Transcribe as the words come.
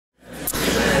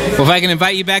Well, if I can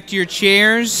invite you back to your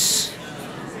chairs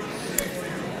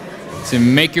to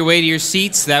make your way to your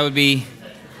seats, that would be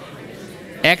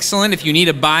excellent. If you need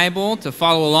a Bible to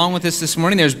follow along with us this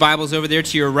morning, there's Bibles over there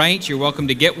to your right. You're welcome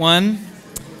to get one.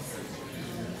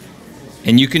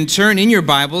 And you can turn in your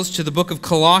Bibles to the book of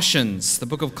Colossians. The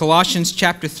book of Colossians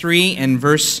chapter 3 and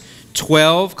verse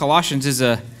 12. Colossians is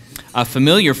a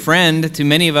familiar friend to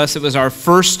many of us. It was our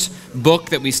first book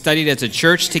that we studied as a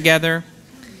church together.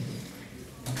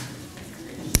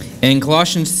 And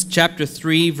Colossians chapter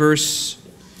 3 verse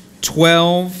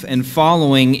 12 and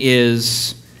following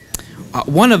is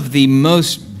one of the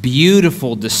most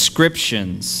beautiful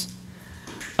descriptions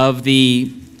of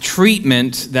the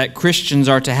treatment that Christians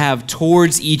are to have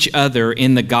towards each other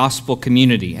in the gospel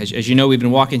community. As you know, we've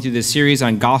been walking through this series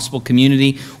on gospel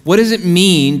community. What does it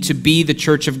mean to be the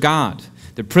church of God?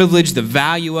 The privilege, the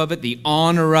value of it, the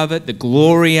honor of it, the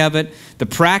glory of it, the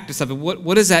practice of it.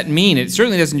 What does that mean? It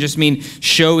certainly doesn't just mean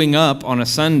showing up on a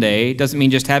Sunday. It doesn't mean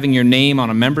just having your name on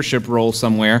a membership roll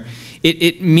somewhere.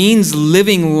 It means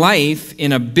living life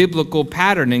in a biblical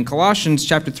pattern. In Colossians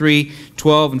chapter 3,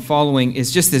 12 and following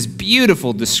is just this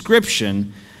beautiful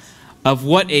description of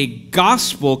what a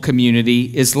gospel community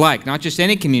is like. Not just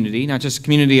any community, not just a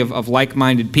community of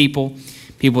like-minded people,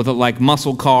 people that like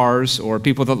muscle cars, or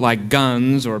people that like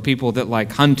guns, or people that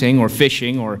like hunting or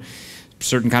fishing or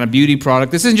certain kind of beauty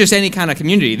product. This isn't just any kind of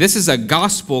community. This is a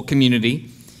gospel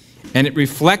community, and it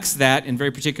reflects that in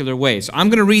very particular ways. So I'm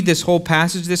going to read this whole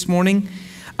passage this morning,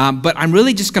 but I'm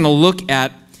really just going to look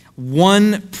at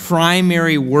one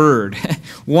primary word.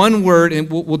 One word,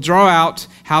 and we'll draw out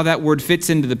how that word fits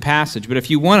into the passage. But if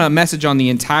you want a message on the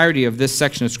entirety of this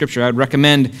section of Scripture, I'd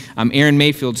recommend Aaron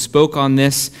Mayfield spoke on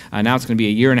this. Now it's going to be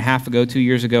a year and a half ago, 2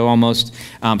 years ago almost.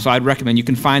 So I'd recommend, you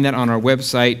can find that on our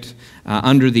website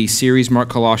under the series Mark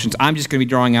Colossians. I'm just going to be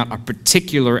drawing out a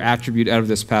particular attribute out of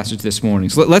this passage this morning.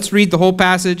 So let's read the whole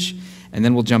passage, and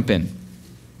then we'll jump in.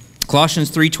 Colossians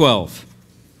 3:12.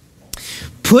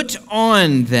 Put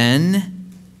on,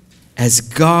 then, as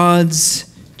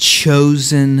God's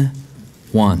chosen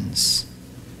ones,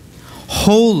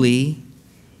 holy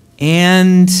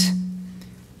and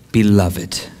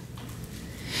beloved,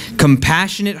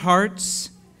 compassionate hearts,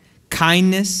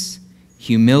 kindness,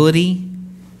 humility,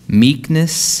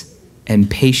 meekness, and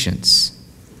patience,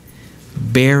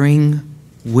 bearing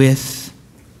with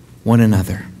one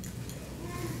another.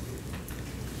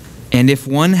 And if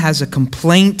one has a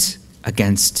complaint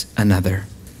against another,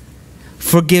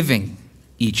 forgiving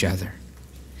each other.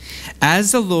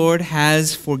 As the Lord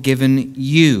has forgiven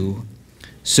you,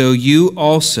 so you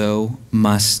also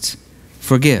must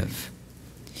forgive.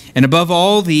 And above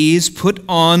all these, put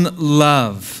on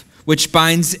love, which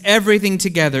binds everything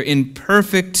together in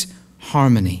perfect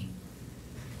harmony.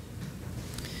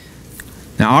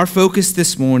 Now, our focus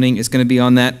this morning is going to be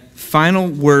on that final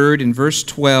word in verse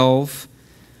 12,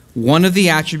 one of the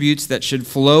attributes that should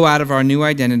flow out of our new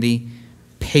identity,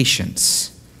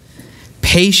 patience.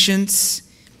 Patience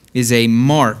is a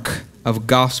mark of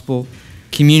gospel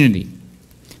community.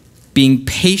 Being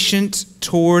patient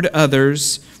toward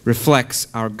others reflects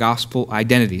our gospel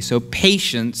identity. So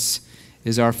patience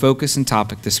is our focus and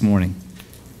topic this morning.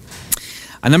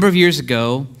 A number of years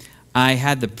ago, I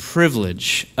had the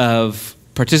privilege of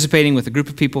participating with a group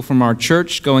of people from our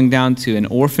church, going down to an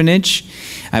orphanage.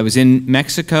 I was in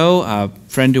Mexico, a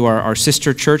friend to our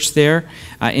sister church there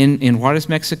in Juarez,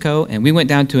 Mexico, and we went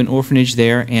down to an orphanage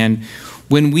there. And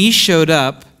when we showed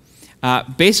up,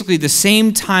 basically the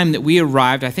same time that we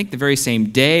arrived, I think the very same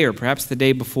day or perhaps the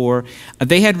day before,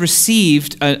 they had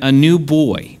received a new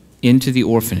boy into the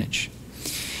orphanage.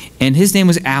 And his name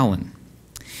was Alan.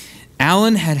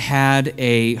 Alan had had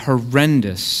a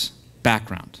horrendous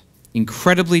background.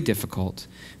 Incredibly difficult,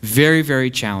 very,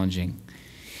 very challenging.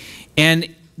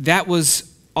 And that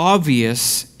was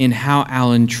obvious in how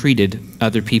Alan treated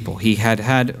other people. He had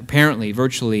apparently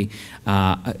virtually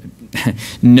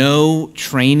no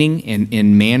training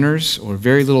in manners, or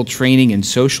very little training in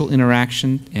social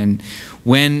interaction. And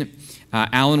when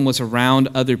Alan was around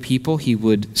other people, he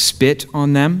would spit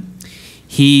on them.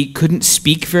 He couldn't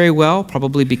speak very well,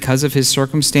 probably because of his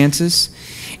circumstances.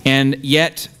 And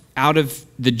yet, out of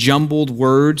the jumbled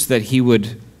words that he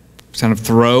would kind of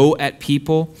throw at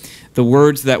people, the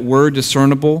words that were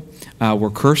discernible were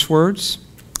curse words,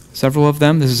 several of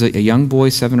them. This is a young boy,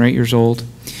 7 or 8 years old.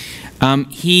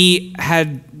 He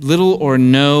had little or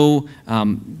no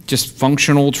just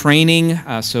functional training,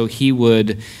 so he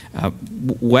would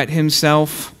wet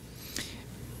himself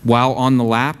while on the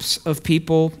laps of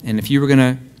people, and if you were going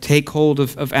to take hold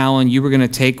of Alan, you were going to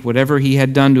take whatever he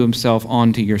had done to himself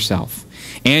onto yourself.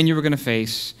 And you were going to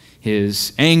face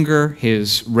his anger,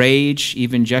 his rage,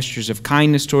 even gestures of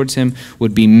kindness towards him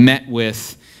would be met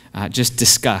with just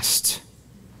disgust.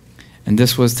 And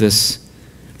this was this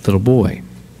little boy.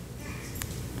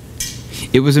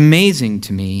 It was amazing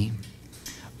to me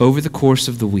over the course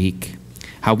of the week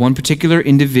how one particular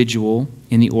individual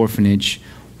in the orphanage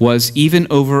was, even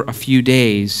over a few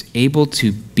days, able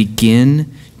to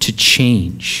begin to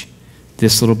change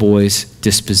this little boy's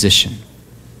disposition.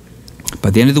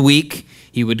 By the end of the week,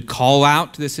 he would call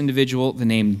out to this individual the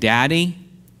name Daddy.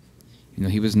 You know,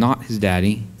 he was not his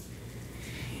daddy.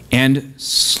 And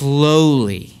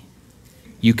slowly,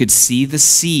 you could see the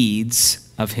seeds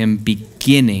of him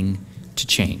beginning to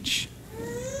change.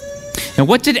 Now,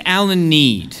 what did Alan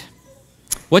need?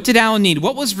 What did Alan need?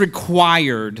 What was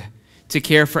required to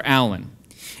care for Alan?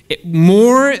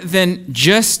 More than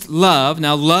just love.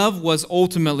 Now, love was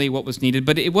ultimately what was needed,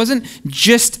 but it wasn't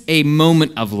just a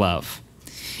moment of love.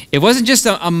 It wasn't just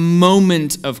a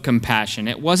moment of compassion.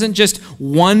 It wasn't just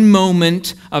one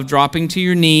moment of dropping to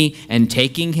your knee and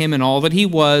taking him and all that he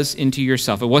was into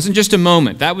yourself. It wasn't just a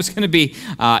moment. That was going to be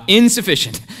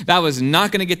insufficient. That was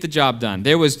not going to get the job done.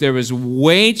 There was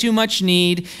way too much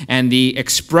need, and the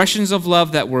expressions of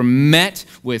love that were met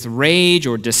with rage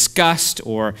or disgust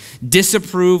or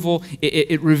disapproval,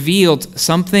 it revealed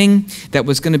something that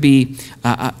was going to be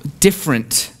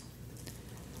different,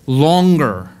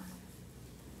 longer.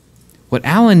 What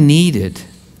Alan needed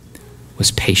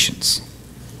was patience.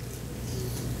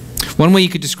 One way you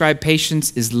could describe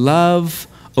patience is love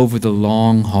over the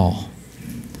long haul.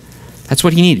 That's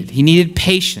what he needed. He needed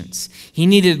patience. He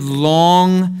needed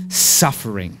long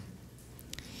suffering.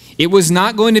 It was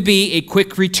not going to be a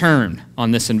quick return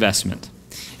on this investment.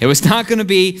 It was not going to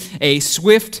be a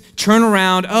swift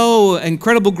turnaround. Oh,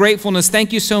 incredible gratefulness.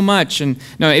 Thank you so much. And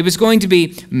no, it was going to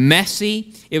be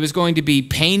messy. It was going to be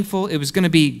painful. It was going to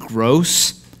be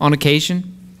gross on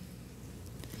occasion.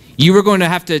 You were going to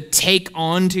have to take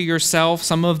on to yourself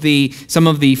some of the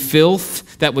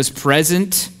filth that was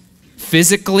present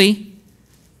physically.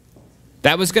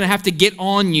 That was going to have to get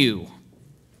on you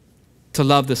to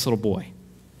love this little boy.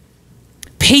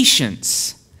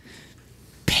 Patience.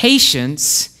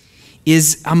 Patience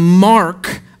is a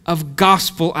mark of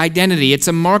gospel identity. It's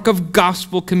a mark of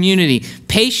gospel community.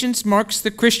 Patience marks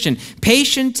the Christian.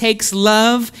 Patience takes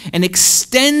love and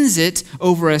extends it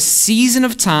over a season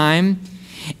of time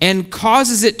and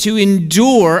causes it to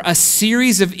endure a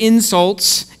series of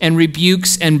insults and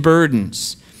rebukes and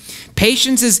burdens.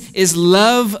 Patience is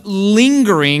love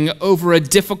lingering over a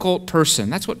difficult person.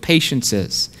 That's what patience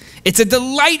is. It's a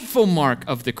delightful mark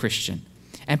of the Christian.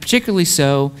 And particularly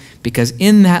so because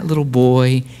in that little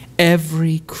boy,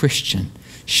 every Christian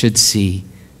should see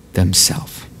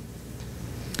themselves.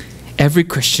 Every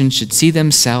Christian should see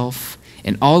themselves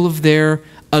in all of their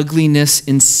ugliness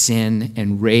and sin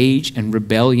and rage and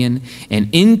rebellion and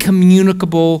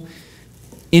incommunicable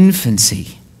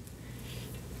infancy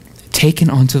taken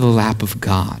onto the lap of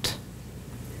God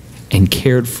and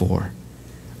cared for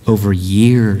over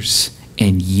years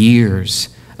and years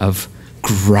of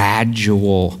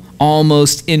gradual,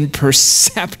 almost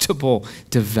imperceptible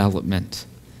development.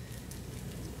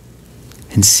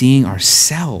 And seeing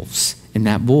ourselves in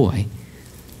that boy,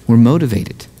 we're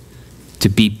motivated to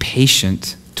be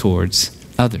patient towards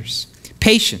others.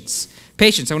 Patience.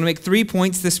 Patience. I want to make 3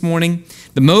 points this morning.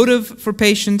 The motive for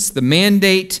patience, the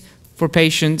mandate for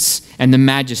patience, and the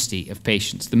majesty of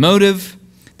patience. The motive,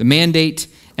 the mandate,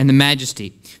 and the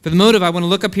majesty. For the motive, I want to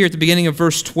look up here at the beginning of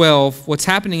verse 12. What's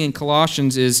happening in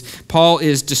Colossians is Paul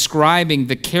is describing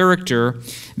the character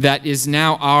that is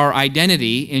now our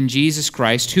identity in Jesus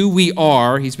Christ, who we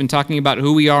are. He's been talking about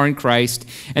who we are in Christ.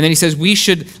 And then he says we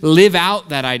should live out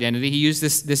that identity. He used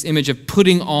this image of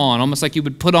putting on, almost like you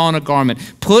would put on a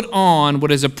garment. Put on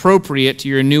what is appropriate to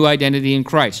your new identity in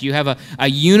Christ. You have a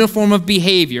uniform of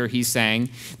behavior, he's saying,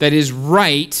 that is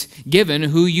right given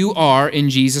who you are in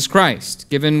Jesus Christ.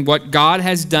 Given what God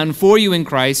has done for you in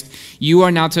Christ, you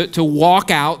are now to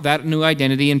walk out that new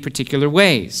identity in particular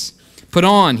ways. Put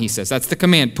on, he says. That's the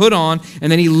command. Put on. And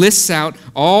then he lists out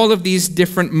all of these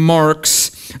different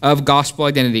marks of gospel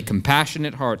identity.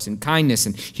 Compassionate hearts and kindness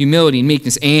and humility and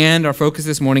meekness. And our focus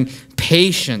this morning,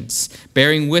 patience,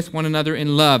 bearing with one another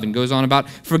in love. And goes on about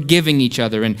forgiving each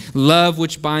other and love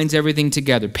which binds everything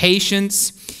together.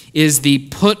 Patience is the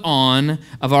put on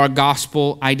of our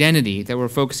gospel identity that we're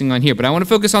focusing on here. But I want to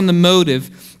focus on the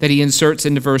motive that he inserts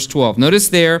into verse 12. Notice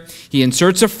there, he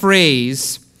inserts a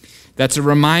phrase that's a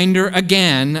reminder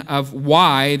again of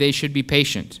why they should be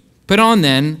patient. Put on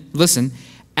then, listen,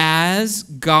 as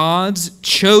God's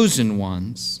chosen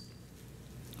ones,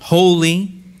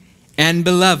 holy and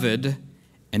beloved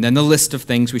And then the list of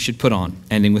things we should put on,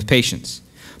 ending with patience.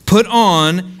 Put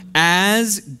on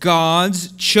as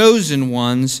God's chosen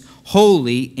ones,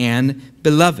 holy and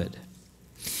beloved.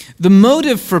 The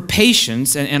motive for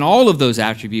patience and all of those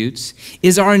attributes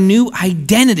is our new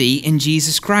identity in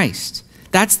Jesus Christ.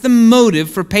 That's the motive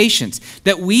for patience.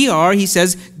 That we are, he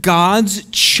says, God's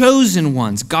chosen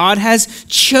ones. God has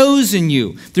chosen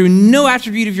you through no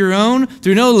attribute of your own,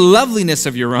 through no loveliness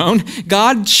of your own.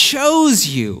 God chose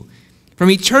you. From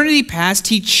eternity past,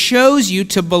 he chose you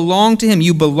to belong to him.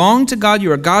 You belong to God.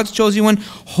 You are God's chosen one.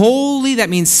 Holy, that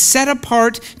means set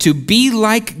apart to be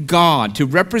like God, to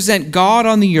represent God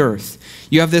on the earth.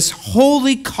 You have this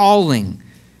holy calling.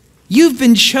 You've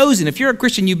been chosen. If you're a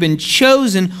Christian, you've been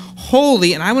chosen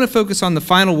holy. And I want to focus on the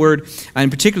final word,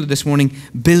 in particular this morning,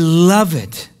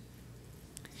 beloved.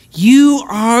 You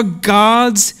are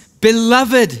God's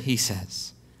beloved, he says.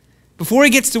 Before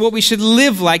he gets to what we should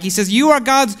live like, he says, you are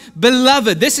God's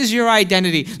beloved. This is your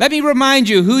identity. Let me remind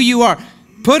you who you are.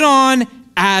 Put on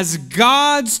as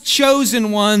God's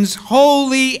chosen ones,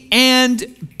 holy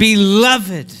and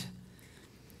beloved.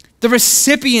 The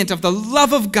recipient of the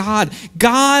love of God.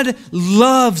 God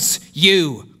loves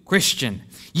you, Christian.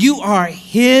 You are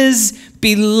his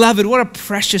beloved. What a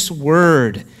precious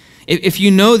word. If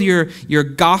you know your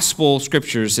gospel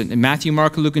scriptures in Matthew,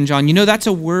 Mark, Luke, and John, you know that's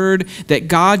a word that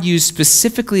God used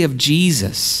specifically of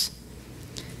Jesus.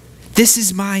 This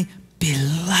is my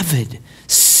beloved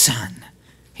son,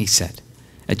 he said,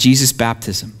 at Jesus'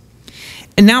 baptism.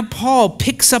 And now Paul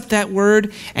picks up that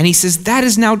word and he says, that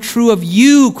is now true of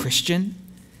you, Christian.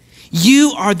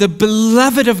 You are the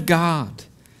beloved of God.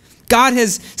 God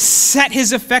has set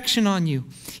his affection on you.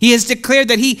 He has declared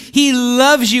that he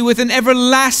loves you with an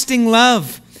everlasting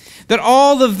love. That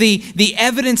all of the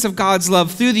evidence of God's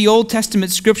love through the Old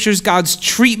Testament scriptures, God's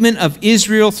treatment of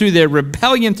Israel through their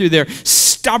rebellion, through their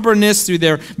stubbornness, through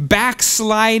their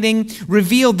backsliding,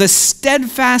 revealed the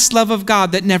steadfast love of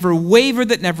God that never wavered,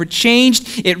 that never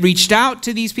changed. It reached out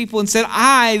to these people and said,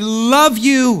 I love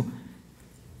you,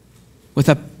 with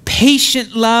a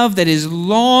patient love that is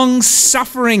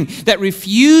long-suffering, that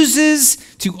refuses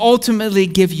to ultimately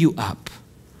give you up.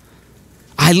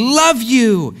 I love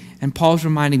you. And Paul's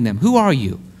reminding them, who are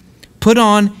you? Put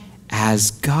on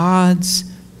as God's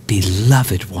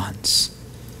beloved ones.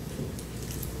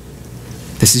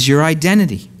 This is your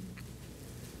identity.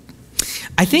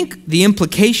 I think the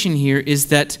implication here is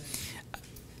that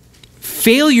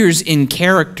failures in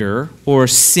character or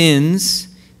sins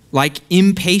like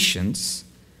impatience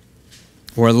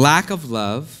or lack of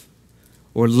love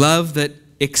or love that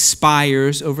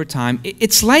expires over time,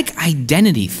 it's like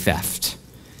identity theft.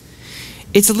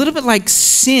 It's a little bit like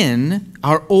sin,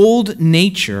 our old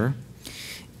nature,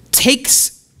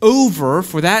 takes over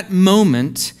for that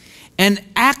moment and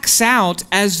acts out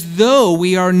as though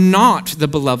we are not the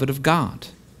beloved of God.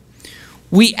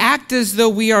 We act as though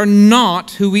we are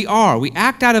not who we are. We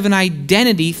act out of an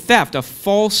identity theft, a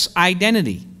false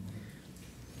identity,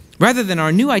 rather than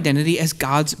our new identity as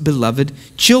God's beloved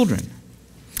children.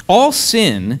 All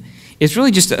sin is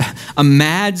really just a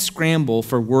mad scramble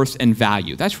for worth and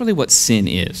value. That's really what sin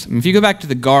is. I mean, if you go back to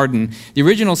the garden, the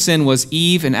original sin was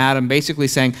Eve and Adam basically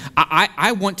saying,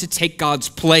 I want to take God's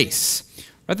place.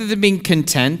 Rather than being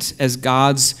content as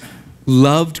God's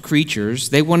loved creatures,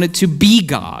 they wanted to be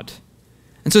God.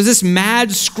 And so it's this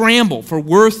mad scramble for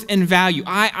worth and value.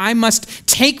 I must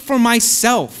take for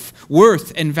myself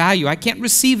worth and value. I can't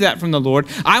receive that from the Lord.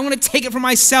 I want to take it for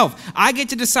myself. I get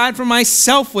to decide for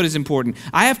myself what is important.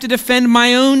 I have to defend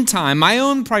my own time, my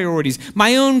own priorities,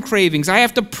 my own cravings. I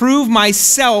have to prove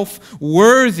myself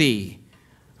worthy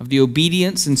of the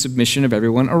obedience and submission of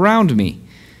everyone around me.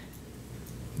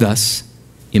 Thus,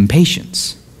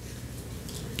 impatience.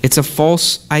 It's a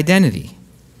false identity.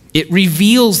 It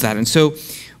reveals that. And so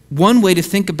one way to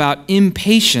think about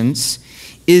impatience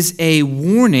is a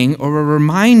warning or a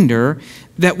reminder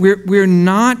that we're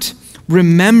not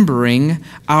remembering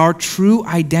our true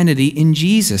identity in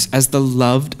Jesus as the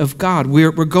loved of God.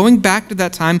 We're going back to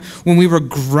that time when we were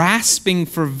grasping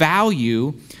for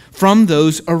value from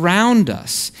those around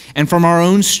us and from our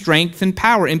own strength and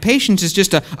power. Impatience is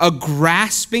just a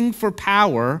grasping for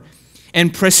power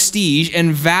and prestige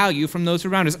and value from those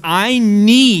around us. I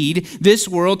need this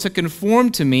world to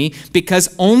conform to me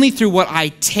because only through what I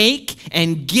take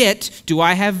and get do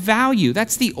I have value.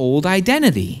 That's the old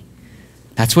identity.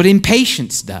 That's what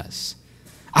impatience does.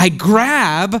 I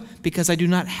grab because I do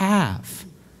not have.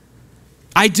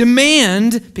 I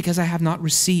demand because I have not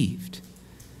received.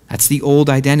 That's the old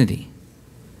identity.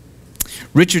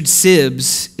 Richard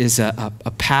Sibbes is a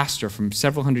pastor from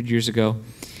several hundred years ago,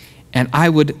 and I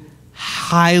would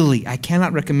I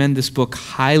cannot recommend this book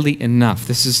highly enough.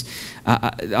 This is,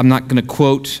 I'm not going to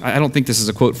quote, I don't think this is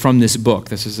a quote from this book.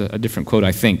 This is a different quote,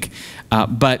 I think.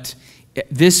 But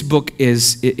this book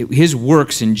is, his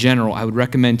works in general, I would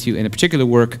recommend to you, and a particular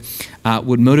work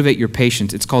would motivate your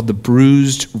patience. It's called The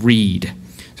Bruised Reed.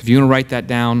 So if you want to write that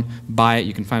down, buy it.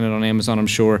 You can find it on Amazon, I'm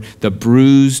sure. The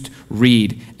Bruised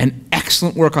Reed. An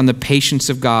excellent work on the patience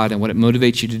of God, and what it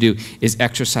motivates you to do is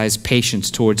exercise patience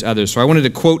towards others. So I wanted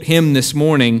to quote him this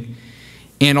morning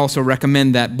and also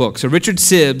recommend that book. So Richard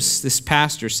Sibbes, this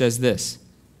pastor, says this: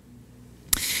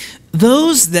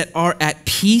 "Those that are at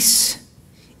peace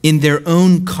in their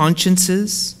own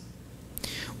consciences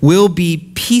will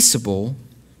be peaceable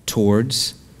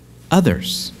towards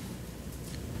others.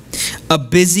 A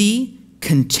busy,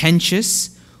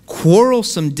 contentious,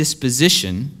 quarrelsome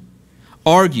disposition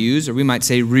argues, or we might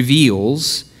say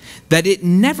reveals, that it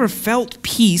never felt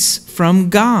peace from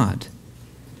God.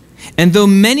 And though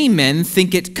many men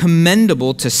think it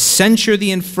commendable to censure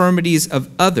the infirmities of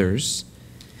others,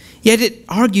 yet it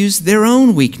argues their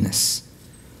own weakness.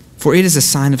 For it is a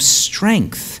sign of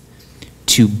strength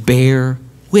to bear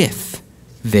with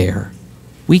their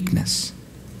weakness.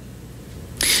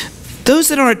 Those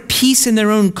that are at peace in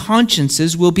their own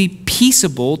consciences will be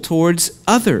peaceable towards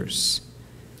others.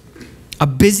 A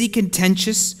busy,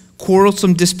 contentious,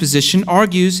 quarrelsome disposition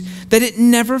argues that it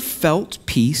never felt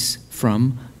peace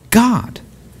from God."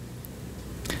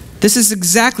 This is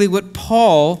exactly what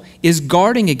Paul is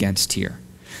guarding against here.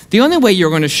 The only way you're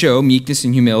going to show meekness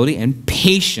and humility and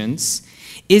patience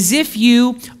is if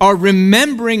you are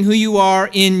remembering who you are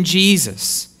in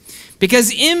Jesus.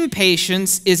 Because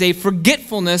impatience is a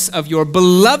forgetfulness of your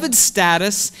beloved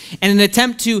status and an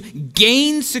attempt to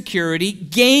gain security,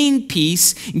 gain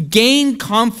peace, gain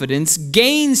confidence,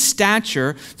 gain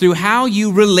stature through how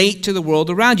you relate to the world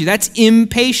around you. That's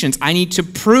impatience. I need to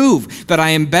prove that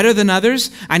I am better than others.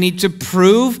 I need to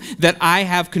prove that I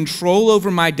have control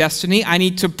over my destiny. I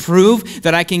need to prove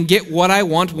that I can get what I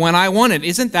want when I want it.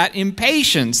 Isn't that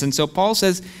impatience? And so Paul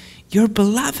says, you're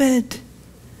beloved.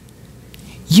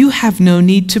 You have no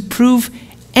need to prove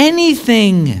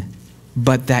anything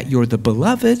but that you're the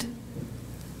beloved.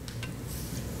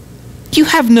 You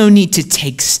have no need to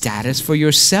take status for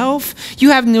yourself. You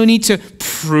have no need to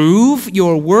prove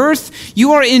your worth.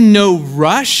 You are in no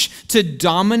rush to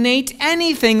dominate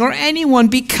anything or anyone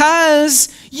because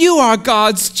you are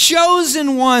God's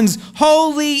chosen ones,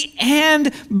 holy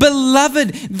and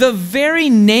beloved. The very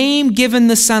name given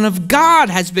the Son of God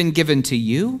has been given to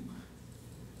you.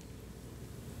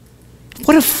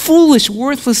 What a foolish,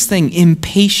 worthless thing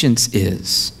impatience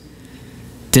is,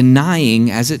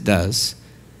 denying, as it does,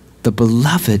 the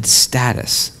beloved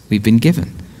status we've been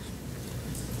given.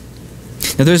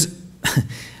 Now there's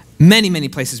many, many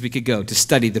places we could go to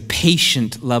study the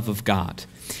patient love of God.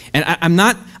 And I'm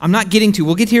not getting to,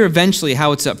 we'll get here eventually,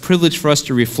 how it's a privilege for us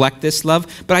to reflect this love,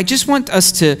 but I just want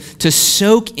us to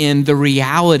soak in the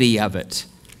reality of it.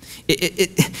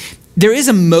 There is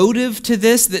a motive to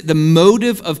this, the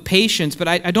motive of patience, but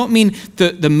I don't mean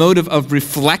the motive of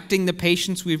reflecting the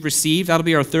patience we've received. That'll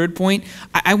be our third point.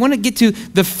 I want to get to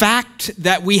the fact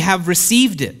that we have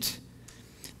received it.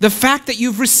 The fact that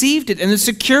you've received it and the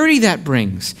security that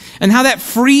brings and how that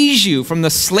frees you from the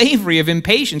slavery of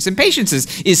impatience. Impatience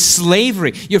is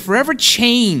slavery. You're forever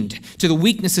chained to the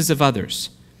weaknesses of others.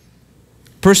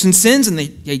 Person sins and they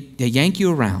yank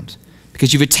you around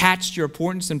because you've attached your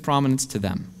importance and prominence to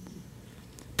them.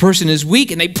 Person is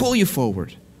weak and they pull you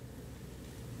forward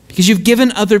because you've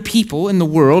given other people in the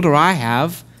world, or I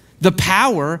have, the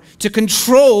power to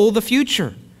control the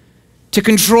future, to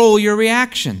control your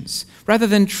reactions, rather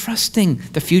than trusting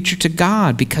the future to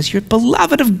God because you're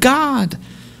beloved of God.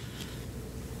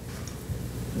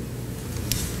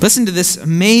 Listen to this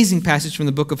amazing passage from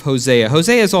the book of Hosea.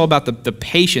 Hosea is all about the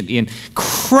patient, the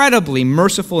incredibly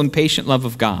merciful and patient love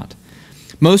of God.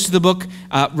 Most of the book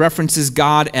references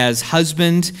God as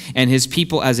husband and his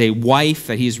people as a wife,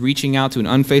 that he is reaching out to an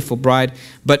unfaithful bride.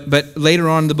 But later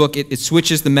on in the book, it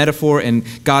switches the metaphor, and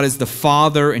God is the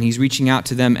father, and he's reaching out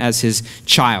to them as his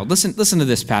child. Listen to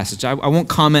this passage. I won't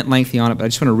comment lengthy on it, but I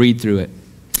just want to read through it.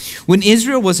 When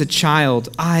Israel was a child,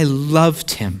 I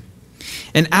loved him,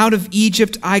 and out of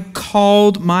Egypt I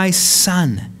called my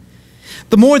son.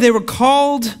 The more they were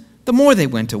called, the more they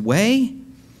went away.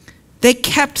 They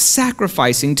kept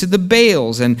sacrificing to the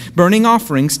Baals and burning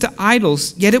offerings to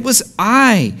idols, yet it was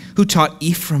I who taught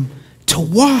Ephraim to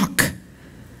walk.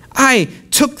 I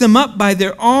took them up by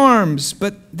their arms,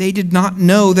 but they did not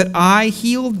know that I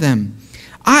healed them.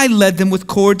 I led them with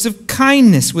cords of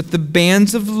kindness with the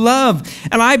bands of love.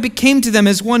 And I became to them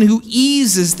as one who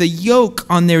eases the yoke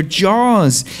on their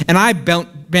jaws. And I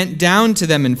bent down to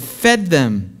them and fed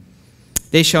them.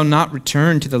 They shall not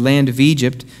return to the land of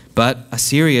Egypt, but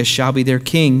Assyria shall be their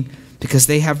king, because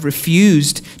they have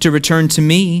refused to return to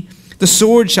me. The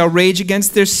sword shall rage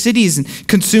against their cities and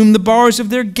consume the bars of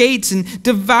their gates and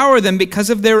devour them because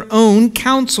of their own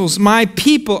counsels. My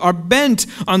people are bent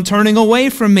on turning away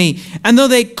from me. And though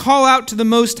they call out to the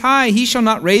Most High, he shall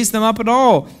not raise them up at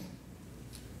all.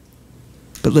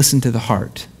 But listen to the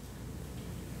heart.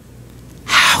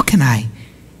 How can I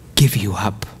give you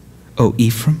up, O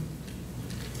Ephraim?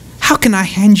 How can I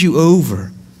hand you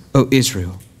over, O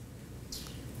Israel?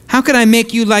 How can I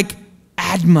make you like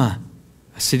Admah,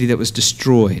 a city that was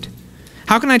destroyed?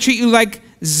 How can I treat you like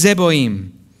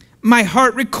Zeboim? My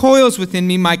heart recoils within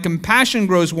me. My compassion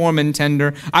grows warm and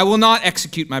tender. I will not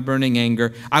execute my burning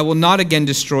anger. I will not again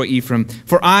destroy Ephraim.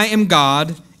 For I am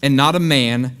God and not a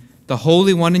man, the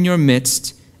Holy One in your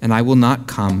midst, and I will not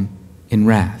come in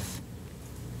wrath.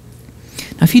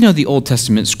 Now, if you know the Old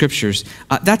Testament scriptures,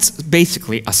 that's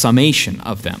basically a summation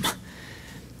of them.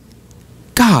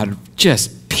 God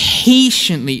just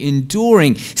patiently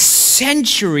enduring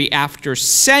century after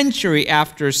century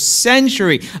after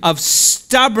century of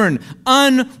stubborn,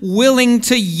 unwilling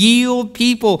to yield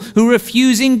people who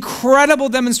refuse incredible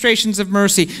demonstrations of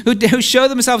mercy, who show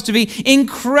themselves to be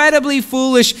incredibly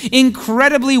foolish,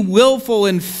 incredibly willful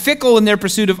and fickle in their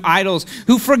pursuit of idols,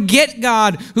 who forget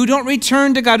God, who don't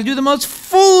return to God, who do the most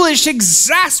foolish,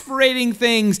 exasperating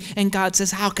things. And God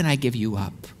says, how can I give you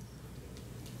up?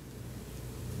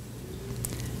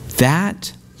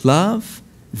 That love,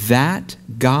 that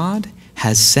God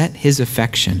has set his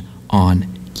affection on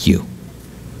you.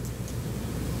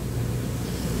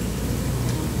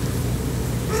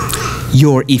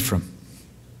 You're Ephraim.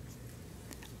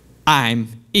 I'm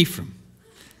Ephraim.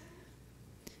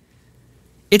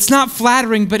 It's not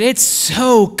flattering, but it's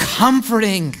so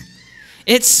comforting.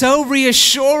 It's so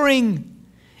reassuring.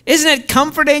 Isn't it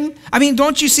comforting? I mean,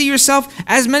 don't you see yourself?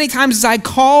 As many times as I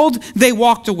called, they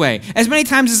walked away. As many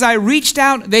times as I reached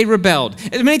out, they rebelled.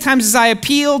 As many times as I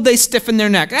appealed, they stiffened their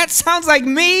neck. That sounds like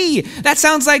me. That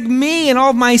sounds like me and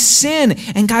all of my sin.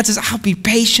 And God says, I'll be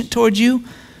patient toward you.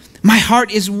 My heart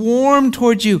is warm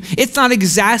towards you. It's not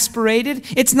exasperated.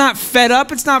 It's not fed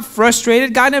up. It's not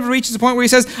frustrated. God never reaches a point where he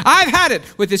says, I've had it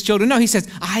with his children. No, he says,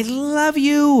 I love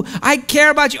you. I care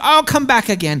about you. I'll come back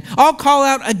again. I'll call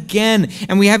out again.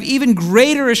 And we have even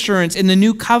greater assurance in the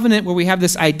new covenant where we have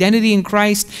this identity in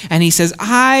Christ. And he says,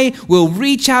 I will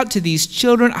reach out to these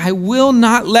children. I will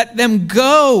not let them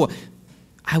go.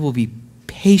 I will be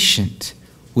patient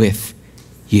with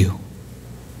you.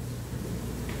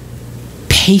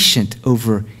 Patient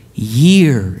over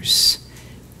years,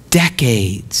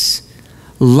 decades,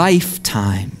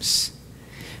 lifetimes.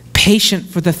 Patient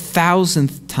for the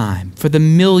 1,000th time, for the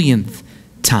 1,000,000th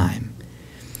time.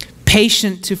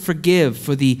 Patient to forgive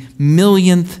for the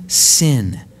 1,000,000th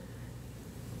sin.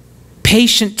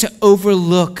 Patient to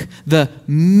overlook the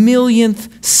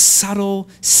 1,000,000th subtle,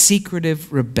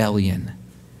 secretive rebellion.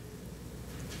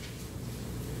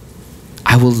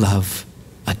 I will love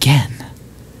again.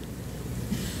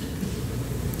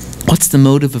 What's the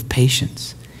motive of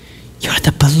patience? You're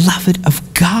the beloved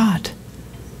of God.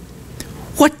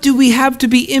 What do we have to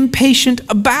be impatient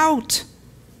about?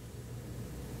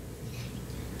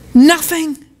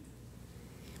 Nothing.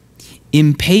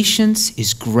 Impatience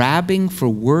is grabbing for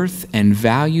worth and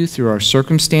value through our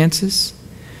circumstances.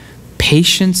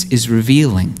 Patience is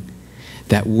revealing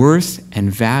that worth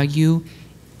and value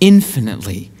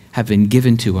infinitely have been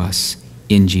given to us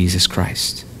in Jesus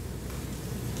Christ.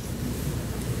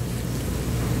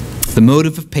 The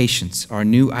motive of patience, our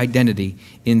new identity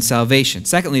in salvation.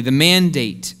 Secondly, the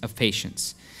mandate of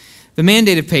patience. The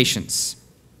mandate of patience.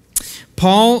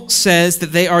 Paul says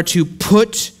that they are to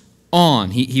put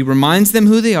on. He reminds them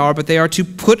who they are, but they are to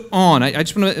put on. I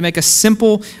just want to make a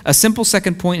simple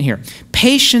second point here.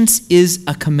 Patience is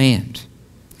a command.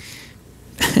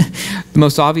 The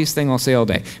most obvious thing I'll say all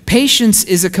day. Patience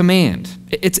is a command.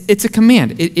 It's a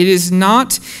command. It is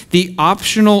not the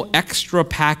optional extra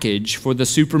package for the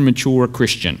super mature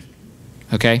Christian.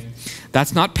 Okay?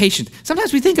 That's not patience.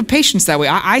 Sometimes we think of patience that way.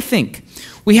 I think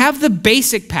we have the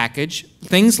basic package,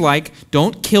 things like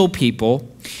don't kill people,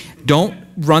 don't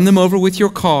run them over with your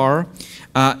car,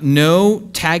 no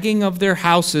tagging of their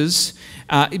houses,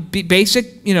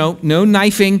 basic, no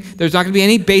knifing. There's not going to be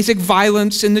any basic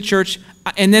violence in the church.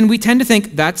 And then we tend to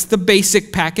think that's the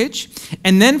basic package.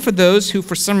 And then for those who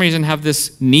for some reason have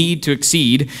this need to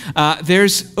exceed,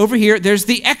 there's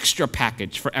the extra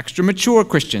package for extra mature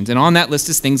Christians. And on that list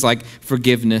is things like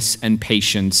forgiveness and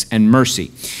patience and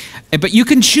mercy. But you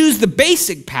can choose the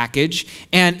basic package,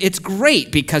 and it's great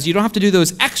because you don't have to do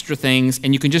those extra things,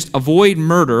 and you can just avoid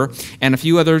murder and a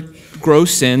few other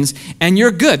gross sins, and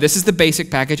you're good. This is the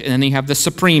basic package, and then you have the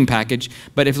supreme package.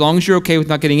 But as long as you're okay with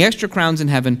not getting extra crowns in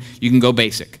heaven, you can go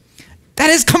basic. That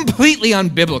is completely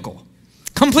unbiblical.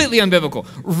 Completely unbiblical.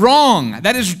 Wrong.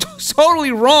 That is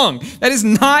totally wrong. That is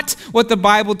not what the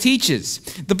Bible teaches.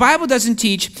 The Bible doesn't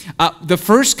teach, the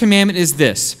first commandment is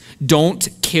this: don't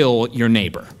kill your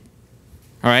neighbor.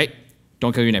 All right?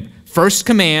 Don't kill your neighbor. First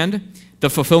command, the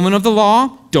fulfillment of the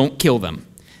law, don't kill them.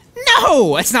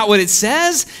 No, that's not what it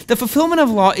says. The fulfillment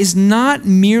of law is not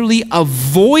merely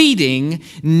avoiding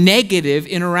negative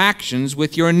interactions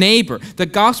with your neighbor. The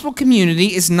gospel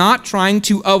community is not trying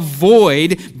to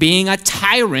avoid being a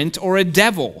tyrant or a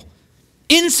devil.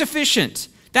 Insufficient.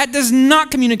 That does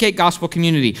not communicate gospel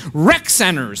community. Rec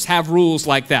centers have rules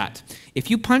like that. If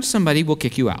you punch somebody, we'll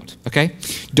kick you out, okay?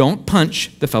 Don't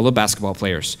punch the fellow basketball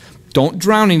players. Don't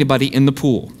drown anybody in the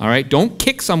pool, all right? Don't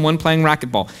kick someone playing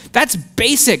racquetball. That's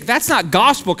basic. That's not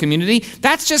gospel community.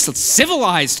 That's just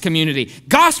civilized community.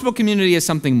 Gospel community is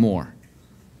something more.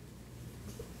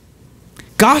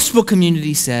 Gospel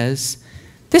community says,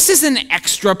 this is an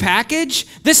extra package.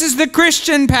 This is the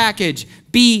Christian package.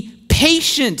 Be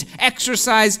patient.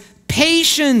 Exercise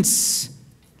patience.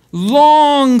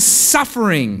 Long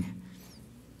suffering.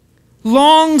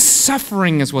 Long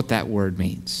suffering is what that word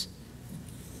means.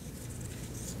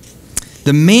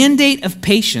 The mandate of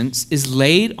patience is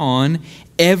laid on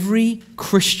every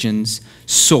Christian's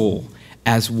soul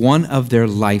as one of their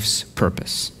life's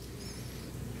purpose.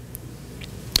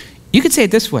 You could say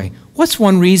it this way: what's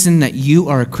one reason that you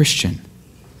are a Christian?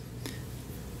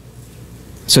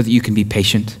 So that you can be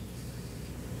patient.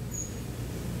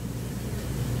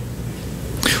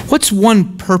 What's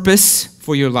one purpose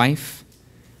for your life?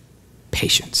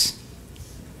 Patience.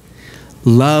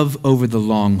 Love over the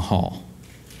long haul.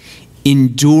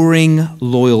 Enduring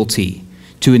loyalty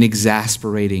to an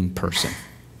exasperating person.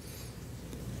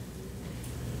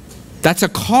 That's a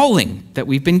calling that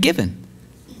we've been given.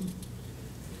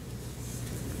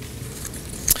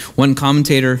 One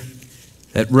commentator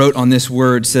that wrote on this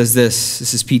word says this.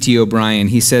 This is P.T. O'Brien.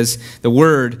 He says, the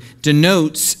word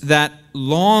denotes that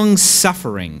long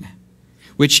suffering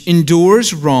which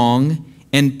endures wrong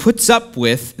and puts up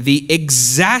with the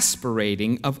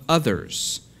exasperating of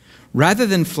others, rather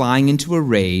than flying into a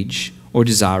rage or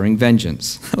desiring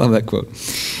vengeance. I love that quote.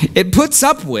 It puts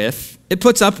up with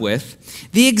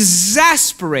the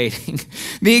exasperating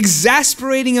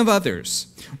of others,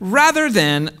 rather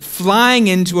than flying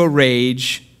into a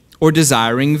rage or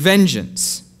desiring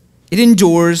vengeance. It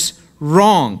endures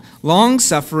wrong.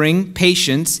 Long-suffering,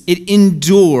 patience, it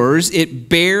endures, it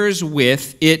bears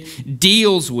with, it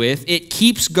deals with, it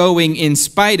keeps going in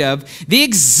spite of the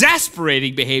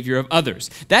exasperating behavior of others.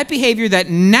 That behavior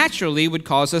that naturally would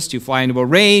cause us to fly into a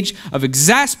rage of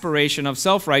exasperation, of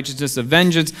self-righteousness, of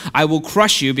vengeance. I will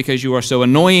crush you because you are so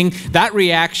annoying. That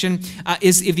reaction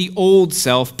is the old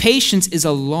self. Patience is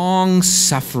a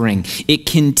long-suffering. It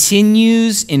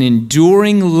continues in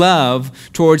enduring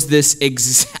love towards this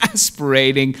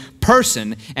exasperating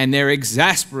person and their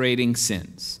exasperating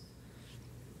sins.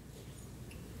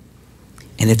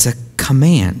 And it's a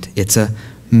command. It's a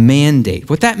mandate.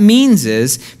 What that means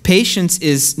is patience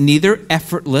is neither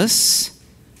effortless.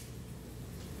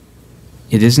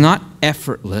 It is not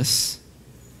effortless.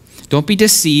 Don't be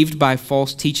deceived by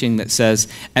false teaching that says,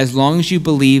 as long as you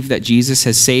believe that Jesus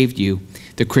has saved you,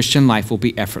 the Christian life will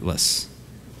be effortless.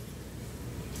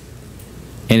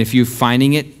 And if you're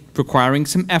finding it requiring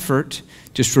some effort,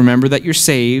 just remember that you're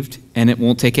saved and it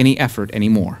won't take any effort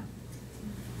anymore.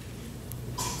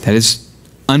 That is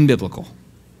unbiblical.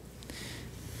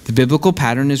 The biblical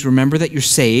pattern is remember that you're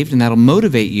saved, and that'll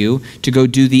motivate you to go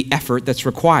do the effort that's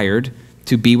required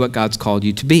to be what God's called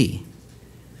you to be.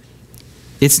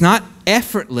 It's not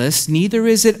effortless, neither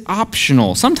is it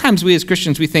optional. Sometimes we as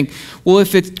Christians, we think, well,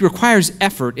 if it requires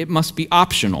effort, it must be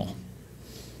optional.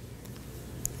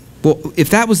 Well, if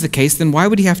that was the case, then why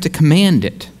would he have to command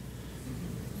it?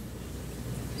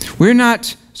 We're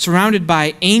not surrounded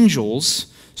by angels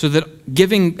so that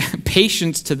giving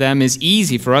patience to them is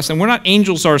easy for us, and we're not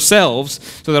angels ourselves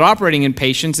so that operating in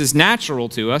patience is natural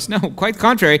to us. No, quite the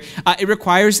contrary. It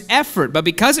requires effort, but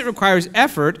because it requires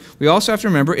effort, we also have to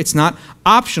remember it's not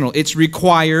optional. It's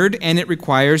required, and it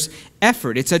requires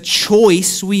effort. It's a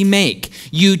choice we make.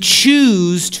 You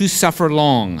choose to suffer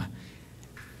long.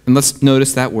 And let's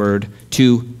notice that word,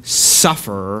 to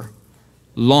suffer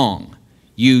long.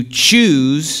 You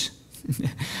choose,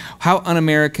 how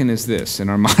un-American is this in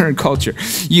our modern culture?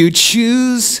 You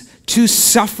choose to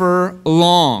suffer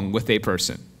long with a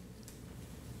person.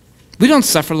 We don't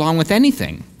suffer long with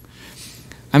anything.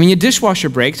 I mean, your dishwasher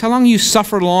breaks. How long do you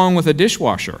suffer long with a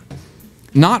dishwasher?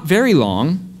 Not very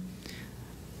long.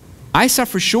 I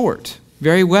suffer short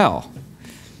very well.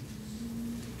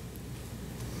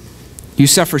 You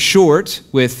suffer short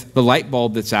with the light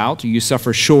bulb that's out, or you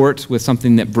suffer short with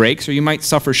something that breaks, or you might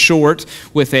suffer short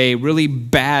with a really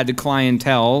bad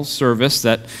clientele service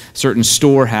that a certain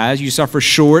store has. You suffer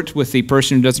short with the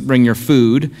person who doesn't bring your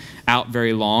food out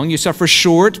very long. You suffer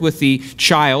short with the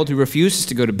child who refuses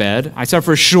to go to bed. I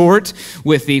suffer short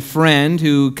with the friend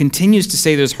who continues to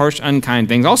say those harsh, unkind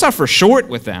things. I'll suffer short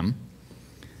with them.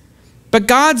 But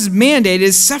God's mandate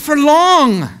is suffer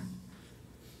long.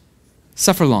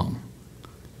 Suffer long.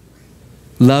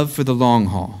 Love for the long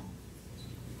haul.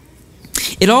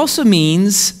 It also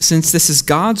means, since this is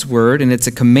God's word and it's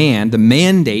a command, the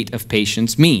mandate of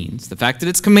patience means, the fact that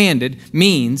it's commanded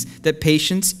means that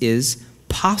patience is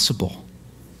possible.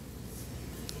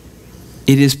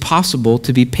 It is possible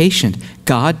to be patient.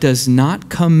 God does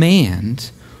not command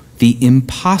the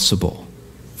impossible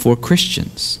for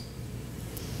Christians.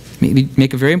 Let me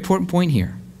make a very important point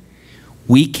here.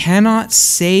 We cannot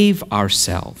save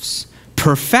ourselves.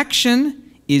 Perfection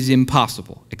is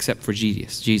impossible, except for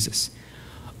Jesus.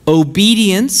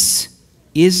 Obedience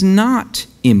is not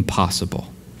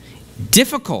impossible.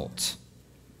 Difficult.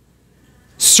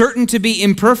 Certain to be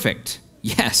imperfect,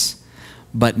 yes,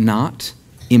 but not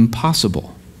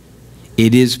impossible.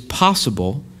 It is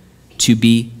possible to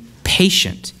be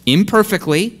patient,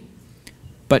 imperfectly,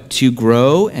 but to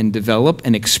grow and develop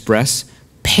and express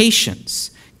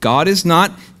patience. God is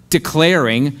not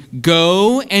declaring,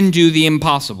 go and do the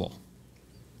impossible.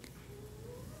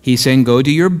 He's saying, go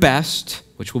do your best,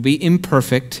 which will be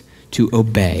imperfect, to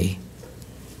obey.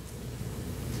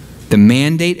 The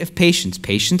mandate of patience.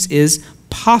 Patience is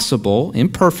possible,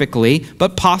 imperfectly,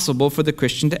 but possible for the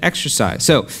Christian to exercise.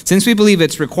 So, since we believe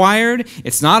it's required,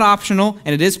 it's not optional,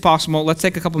 and it is possible, let's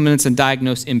take a couple minutes and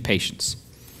diagnose impatience.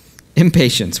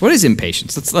 Impatience. What is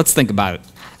impatience? Let's think about it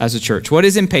as a church. What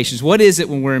is impatience? What is it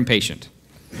when we're impatient?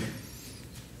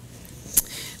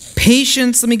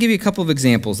 Patience, let me give you a couple of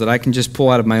examples that I can just pull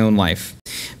out of my own life.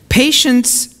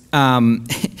 Patience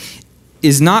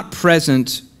is not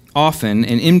present often,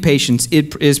 and impatience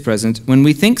is present when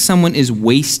we think someone is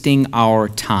wasting our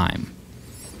time.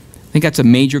 I think that's a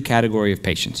major category of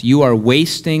patience. You are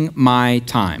wasting my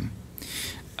time.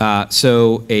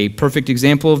 So a perfect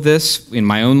example of this in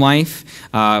my own life,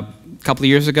 a couple of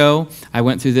years ago, I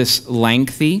went through this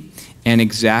lengthy and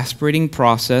exasperating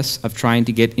process of trying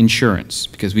to get insurance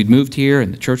because we'd moved here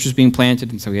and the church was being planted,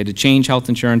 and so we had to change health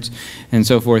insurance and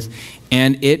so forth.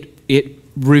 And it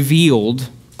revealed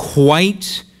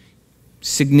quite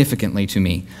significantly to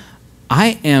me,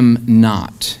 I am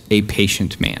not a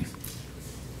patient man.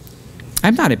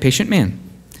 I'm not a patient man.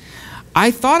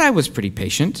 I thought I was pretty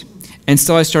patient, and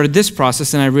so I started this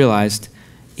process and I realized,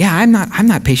 yeah, I'm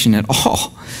not patient at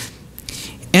all.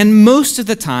 And most of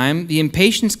the time, the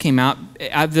impatience came out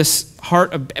of this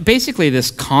heart of basically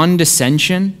this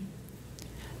condescension.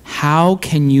 How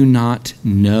can you not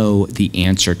know the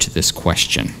answer to this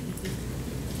question?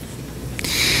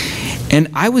 And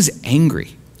I was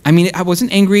angry. I mean, I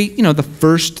wasn't angry, the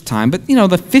first time, but, the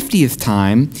 50th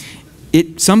time,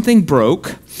 something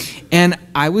broke, and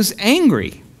I was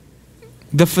angry.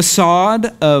 The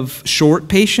facade of short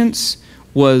patience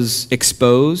was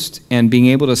exposed, and being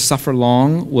able to suffer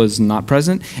long was not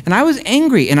present. And I was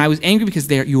angry,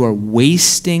 because you are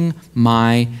wasting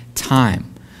my time.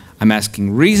 I'm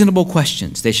asking reasonable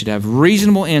questions. They should have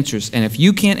reasonable answers, and if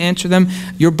you can't answer them,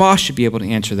 your boss should be able to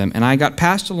answer them. And I got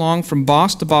passed along from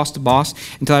boss to boss to boss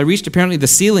until I reached apparently the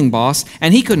ceiling boss,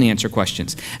 and he couldn't answer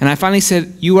questions. And I finally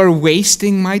said, you are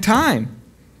wasting my time.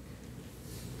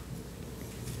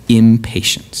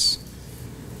 Impatience.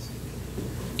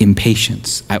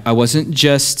 Impatience. I wasn't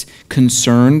just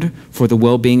concerned for the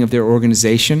well-being of their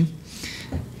organization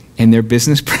and their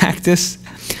business practice.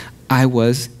 I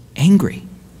was angry.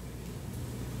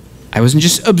 I wasn't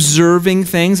just observing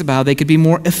things about how they could be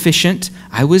more efficient.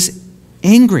 I was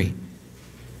angry.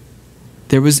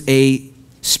 There was a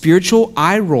spiritual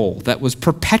eye roll that was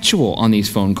perpetual on these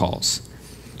phone calls.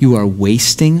 You are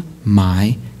wasting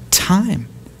my time.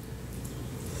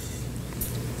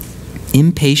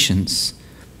 Impatience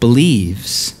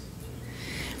believes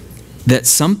that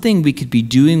something we could be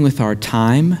doing with our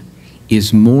time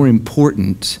is more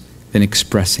important than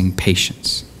expressing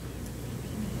patience.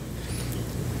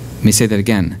 Let me say that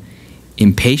again.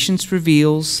 Impatience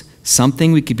reveals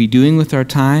something we could be doing with our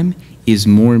time is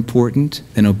more important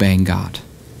than obeying God.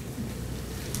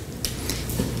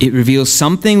 It reveals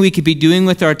something we could be doing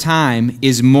with our time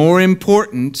is more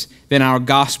important than our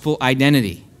gospel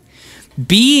identity.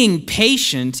 Being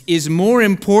patient is more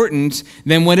important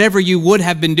than whatever you would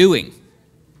have been doing.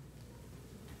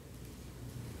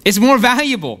 It's more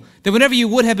valuable than whatever you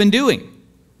would have been doing.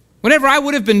 Whatever I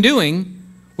would have been doing,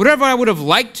 whatever I would have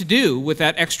liked to do with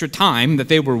that extra time that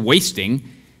they were wasting,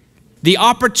 the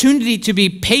opportunity to be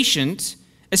patient,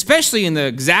 especially in the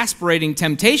exasperating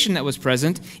temptation that was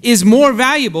present, is more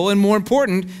valuable and more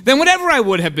important than whatever I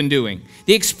would have been doing.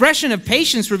 The expression of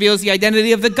patience reveals the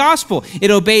identity of the gospel.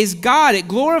 It obeys God. It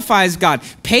glorifies God.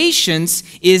 Patience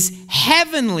is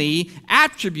heavenly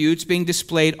attributes being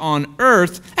displayed on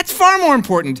earth. That's far more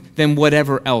important than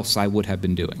whatever else I would have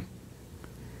been doing.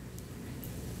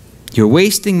 You're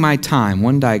wasting my time.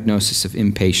 One diagnosis of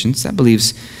impatience that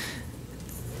believes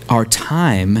our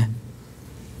time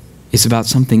is about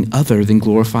something other than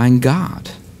glorifying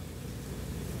God.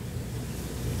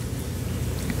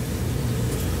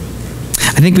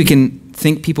 I think we can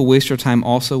think people waste our time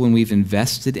also when we've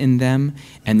invested in them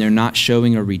and they're not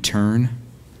showing a return.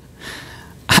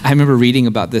 I remember reading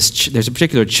about this. There's a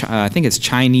particular, I think it's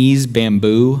Chinese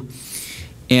bamboo.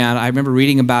 And I remember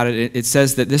reading about it. It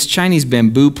says that this Chinese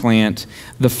bamboo plant,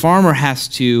 the farmer has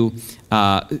to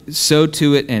sow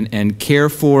to it and care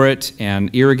for it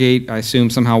and irrigate, I assume,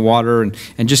 somehow water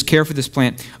and just care for this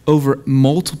plant over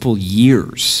multiple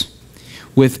years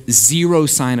with zero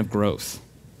sign of growth.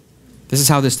 This is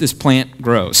how this plant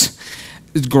grows.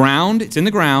 It's ground, it's in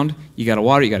the ground, you got to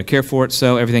water, you got to care for it,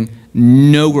 sow, everything,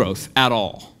 no growth at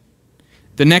all.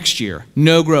 The next year,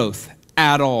 no growth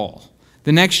at all.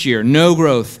 The next year, no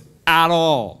growth at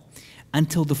all.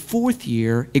 Until the fourth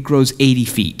year, it grows 80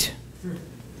 feet.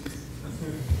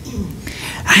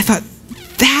 I thought,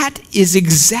 that is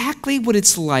exactly what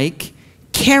it's like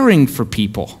caring for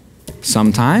people.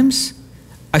 Sometimes,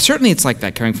 certainly it's like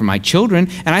that caring for my children,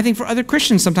 and I think for other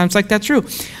Christians sometimes like that's true.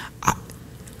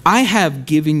 I have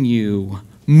given you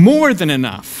more than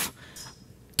enough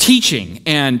teaching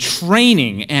and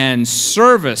training and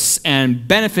service and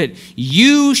benefit.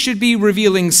 You should be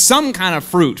revealing some kind of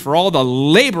fruit for all the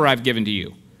labor I've given to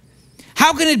you.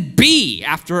 How can it be,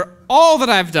 after all that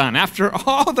I've done, after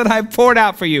all that I've poured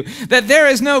out for you, that there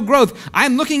is no growth?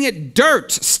 I'm looking at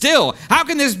dirt still. How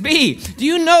can this be? Do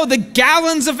you know the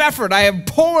gallons of effort I have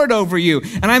poured over you,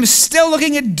 and I'm still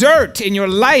looking at dirt in your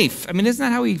life? I mean, isn't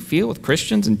that how we feel with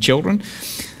Christians and children?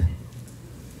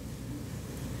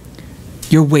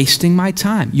 You're wasting my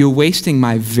time. You're wasting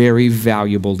my very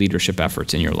valuable leadership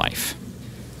efforts in your life.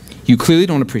 You clearly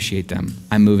don't appreciate them.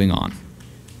 I'm moving on.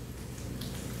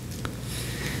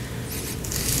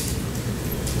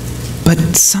 But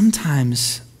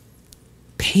sometimes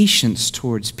patience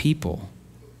towards people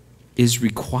is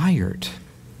required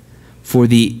for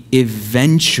the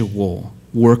eventual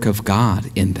work of God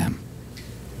in them.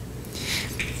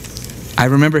 I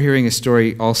remember hearing a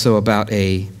story also about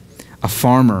a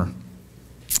farmer.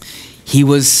 He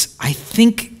was, I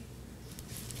think,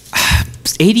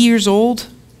 80 years old,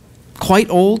 quite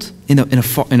old, in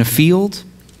a field,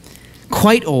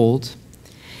 quite old.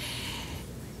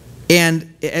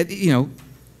 And, you know,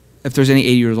 if there's any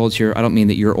 80 years old here, I don't mean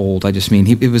that you're old. I just mean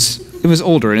it was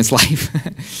older in his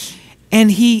life. And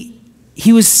he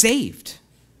was saved.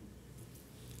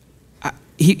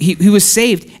 He was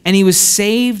saved, and he was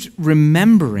saved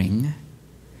remembering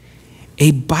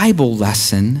a Bible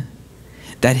lesson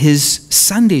that his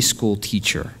Sunday school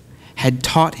teacher had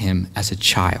taught him as a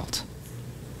child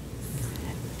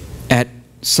at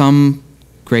some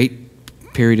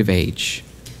great period of age.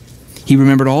 He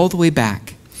remembered all the way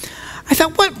back. I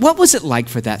thought, what was it like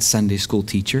for that Sunday school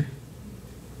teacher?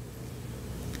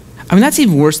 I mean, that's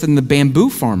even worse than the bamboo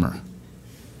farmer.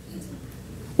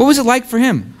 What was it like for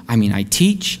him? I mean, I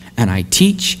teach, and I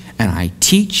teach, and I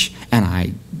teach, and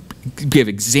I give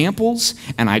examples,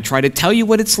 and I try to tell you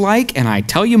what it's like, and I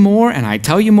tell you more, and I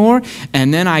tell you more,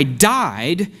 and then I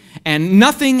died, and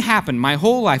nothing happened my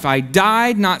whole life. I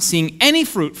died not seeing any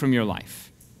fruit from your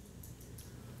life.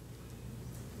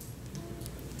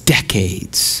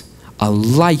 Decades, a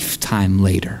lifetime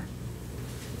later,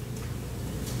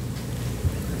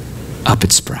 up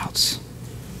it sprouts.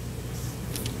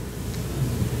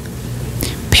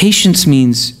 Patience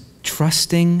means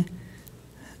trusting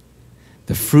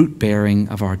the fruit-bearing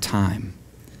of our time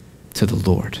to the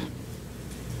Lord.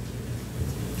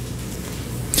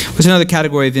 There's another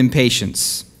category of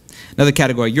impatience. Another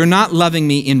category, you're not loving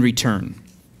me in return.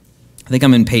 I think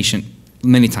I'm impatient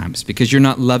many times, because you're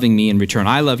not loving me in return.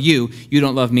 I love you. You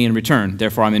don't love me in return.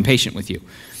 Therefore, I'm impatient with you.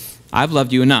 I've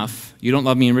loved you enough. You don't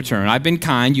love me in return. I've been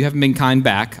kind. You haven't been kind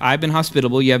back. I've been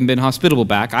hospitable. You haven't been hospitable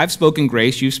back. I've spoken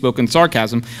grace. You've spoken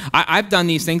sarcasm. I've done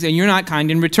these things, and you're not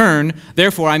kind in return.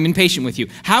 Therefore, I'm impatient with you.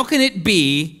 How can it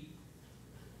be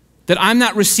that I'm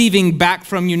not receiving back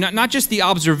from you, not just the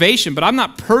observation, but I'm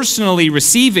not personally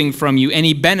receiving from you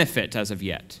any benefit as of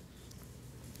yet?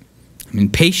 I'm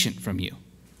impatient from you.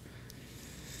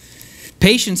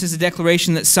 Patience is a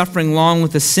declaration that suffering long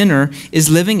with a sinner is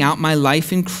living out my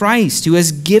life in Christ, who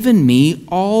has given me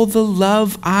all the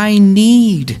love I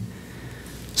need,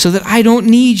 so that I don't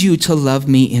need you to love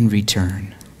me in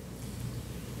return.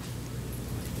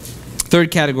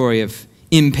 Third category of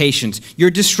impatience.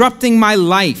 You're disrupting my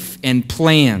life and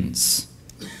plans.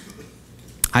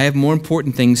 I have more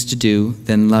important things to do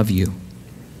than love you.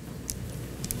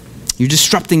 You're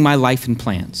disrupting my life and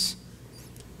plans.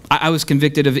 I was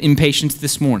convicted of impatience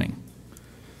this morning.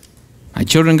 My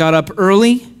children got up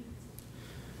early.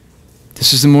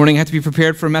 This is the morning I had to be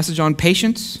prepared for a message on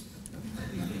patience.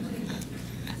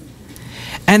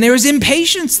 And there was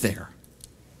impatience there.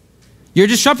 You're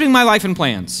disrupting my life and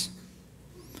plans.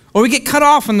 Or we get cut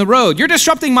off on the road. You're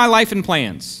disrupting my life and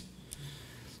plans.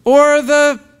 Or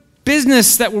the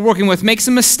business that we're working with makes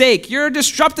a mistake. You're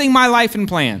disrupting my life and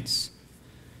plans.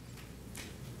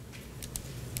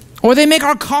 Or they make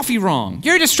our coffee wrong.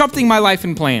 You're disrupting my life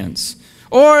and plans.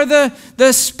 Or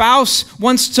the spouse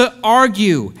wants to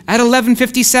argue at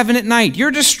 11:57 at night. You're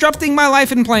disrupting my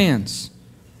life and plans.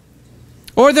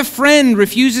 Or the friend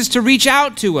refuses to reach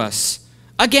out to us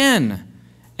again.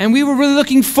 And we were really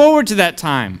looking forward to that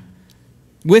time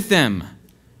with them.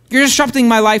 You're disrupting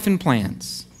my life and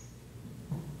plans.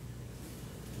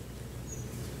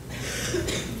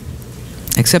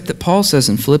 Except that Paul says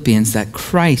in Philippians that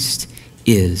Christ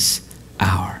is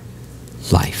our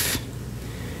life.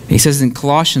 And he says in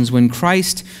Colossians, when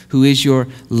Christ, who is your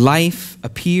life,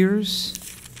 appears,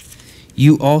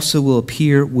 you also will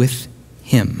appear with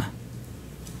him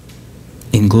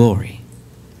in glory.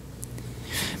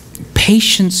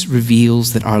 Patience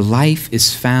reveals that our life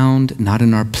is found not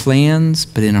in our plans,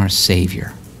 but in our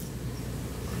Savior.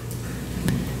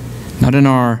 Not in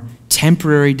our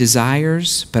temporary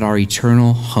desires, but our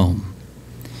eternal home.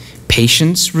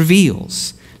 Patience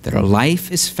reveals that our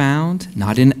life is found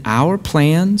not in our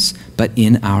plans, but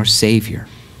in our Savior.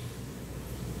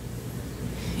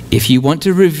 If you want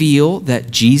to reveal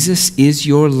that Jesus is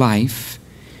your life,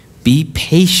 be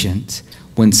patient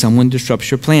when someone disrupts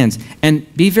your plans. And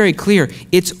be very clear,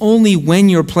 it's only when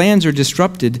your plans are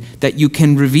disrupted that you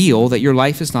can reveal that your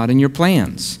life is not in your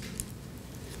plans.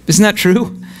 Isn't that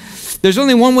true? There's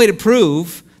only one way to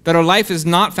prove that our life is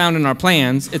not found in our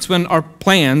plans. It's when our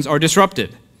plans are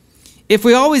disrupted. If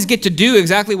we always get to do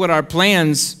exactly what our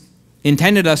plans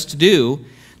intended us to do,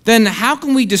 then how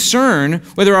can we discern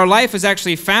whether our life is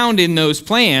actually found in those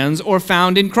plans or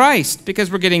found in Christ?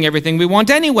 Because we're getting everything we want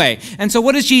anyway. And so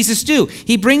what does Jesus do?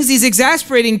 He brings these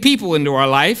exasperating people into our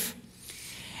life,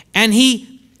 and he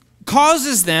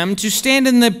causes them to stand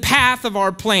in the path of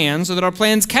our plans so that our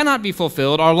plans cannot be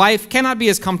fulfilled, our life cannot be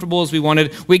as comfortable as we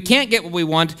wanted, we can't get what we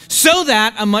want, so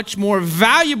that a much more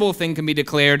valuable thing can be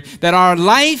declared, that our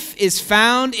life is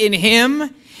found in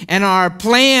him and our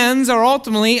plans are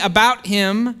ultimately about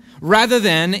him rather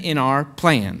than in our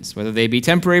plans, whether they be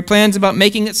temporary plans about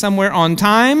making it somewhere on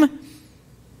time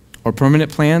or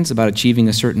permanent plans about achieving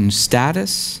a certain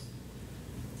status.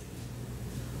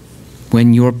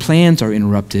 When your plans are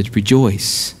interrupted,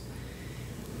 rejoice.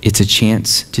 It's a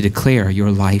chance to declare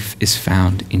your life is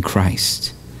found in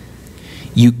Christ.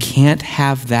 You can't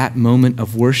have that moment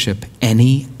of worship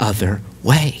any other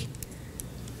way.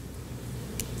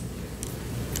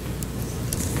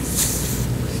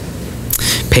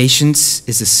 Patience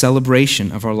is a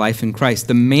celebration of our life in Christ.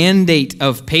 The mandate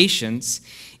of patience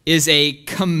is a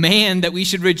command that we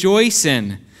should rejoice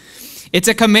in. It's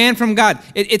a command from God.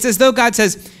 It's as though God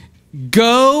says,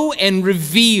 go and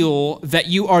reveal that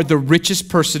you are the richest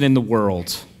person in the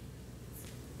world.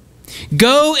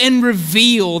 Go and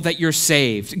reveal that you're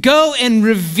saved. Go and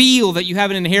reveal that you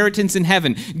have an inheritance in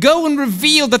heaven. Go and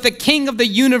reveal that the King of the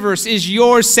universe is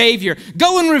your Savior.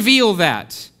 Go and reveal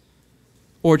that.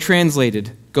 Or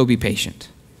translated, go be patient.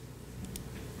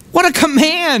 What a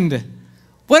command!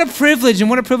 What a privilege, and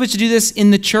what a privilege to do this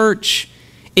in the church,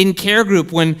 in care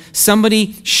group, when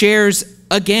somebody shares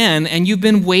again and you've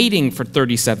been waiting for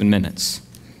 37 minutes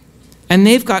and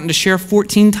they've gotten to share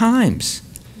 14 times.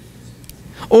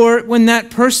 Or when that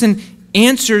person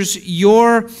answers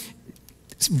your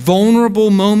vulnerable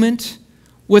moment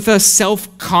with a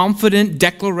self-confident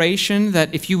declaration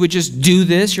that if you would just do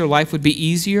this, your life would be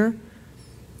easier.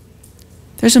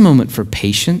 There's a moment for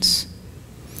patience.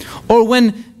 Or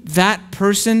when that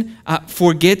person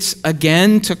forgets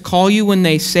again to call you when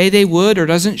they say they would, or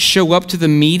doesn't show up to the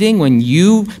meeting when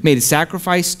you made a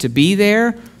sacrifice to be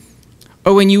there,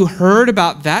 or when you heard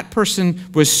about that person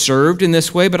was served in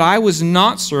this way, but I was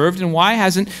not served, and why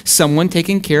hasn't someone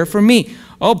taken care for me?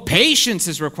 Oh, patience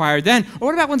is required then. Or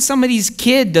what about when somebody's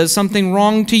kid does something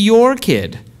wrong to your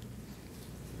kid?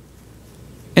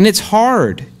 And it's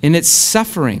hard, and it's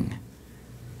suffering.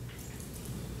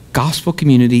 Gospel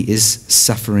community is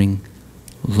suffering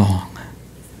long.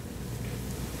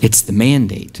 It's the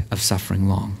mandate of suffering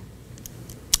long.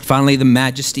 Finally, the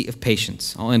majesty of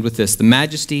patience. I'll end with this. The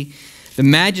majesty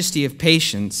of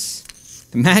patience,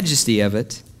 the majesty of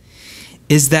it,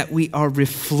 is that we are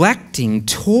reflecting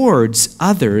towards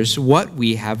others what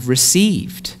we have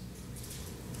received.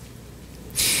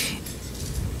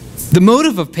 The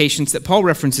motive of patience that Paul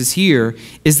references here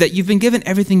is that you've been given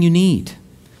everything you need.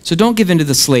 So don't give in to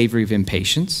the slavery of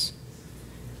impatience.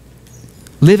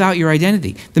 Live out your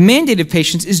identity. The mandate of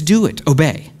patience is do it.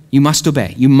 Obey. You must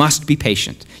obey. You must be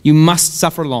patient. You must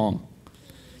suffer long.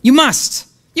 You must.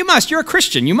 You must. You're a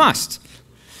Christian. You must.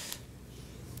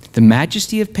 The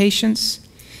majesty of patience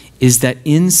is that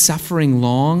in suffering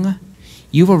long,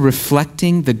 you are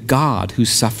reflecting the God who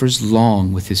suffers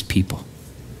long with his people.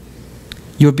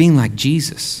 You're being like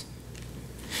Jesus.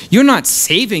 You're not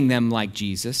saving them like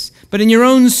Jesus, but in your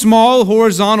own small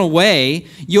horizontal way,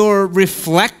 you're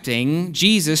reflecting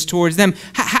Jesus towards them.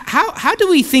 How do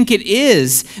we think it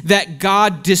is that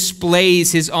God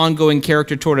displays his ongoing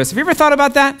character toward us? Have you ever thought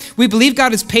about that? We believe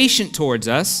God is patient towards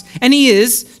us, and he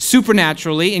is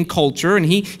supernaturally in culture, and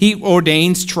he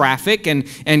ordains traffic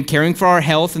and caring for our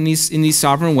health in these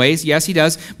sovereign ways. Yes, he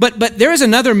does. But there is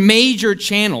another major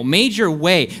channel, major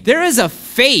way. There is a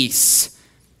face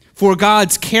for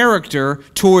God's character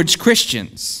towards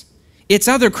Christians. It's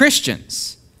other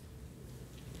Christians.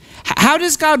 How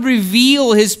does God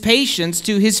reveal his patience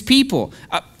to his people?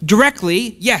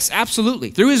 Directly, yes,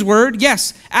 absolutely. Through his word,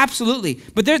 yes, absolutely.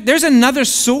 But there's another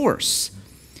source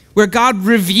where God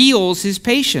reveals his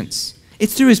patience.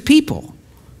 It's through his people.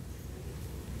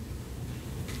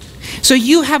 So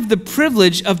you have the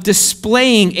privilege of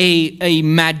displaying a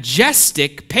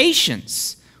majestic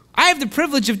patience. I have the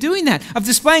privilege of doing that, of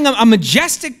displaying a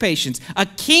majestic patience, a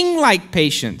king-like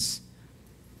patience.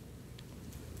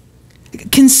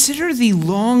 Consider the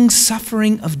long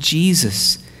suffering of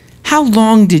Jesus. How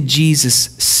long did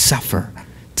Jesus suffer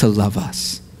to love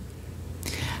us?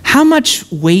 How much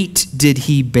weight did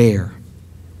he bear?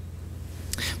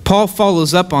 Paul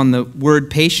follows up on the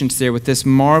word patience there with this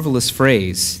marvelous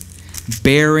phrase,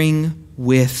 bearing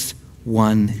with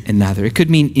one another. It could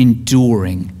mean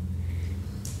enduring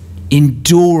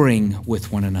with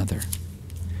one another,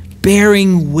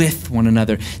 bearing with one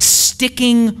another,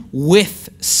 sticking with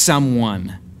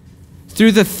someone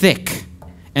through the thick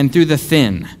and through the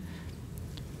thin,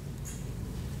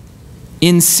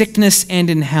 in sickness and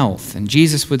in health. And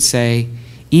Jesus would say,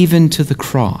 even to the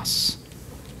cross.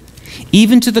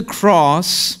 Even to the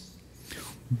cross,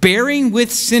 bearing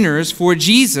with sinners for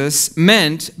Jesus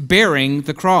meant bearing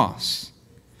the cross.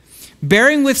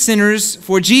 Bearing with sinners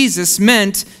for Jesus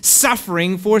meant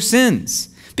suffering for sins,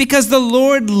 because the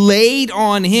Lord laid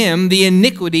on him the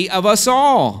iniquity of us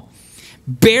all.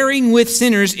 Bearing with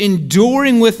sinners,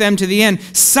 enduring with them to the end,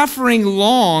 suffering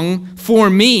long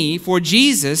for me, for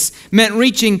Jesus, meant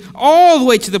reaching all the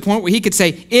way to the point where he could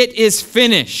say, it is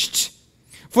finished.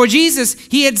 For Jesus,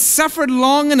 he had suffered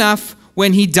long enough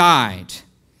when he died.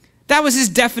 That was his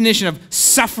definition of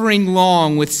suffering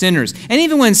long with sinners. And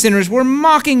even when sinners were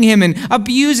mocking him and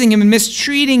abusing him and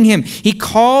mistreating him, he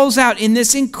calls out in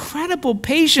this incredible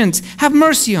patience, have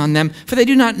mercy on them, for they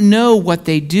do not know what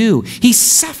they do. He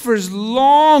suffers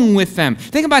long with them.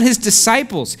 Think about his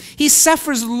disciples. He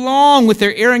suffers long with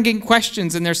their arrogant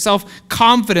questions and their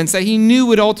self-confidence that he knew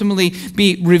would ultimately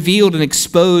be revealed and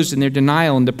exposed in their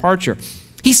denial and departure.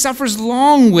 He suffers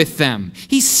long with them.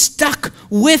 He's stuck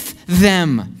with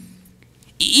them.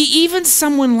 Even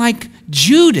someone like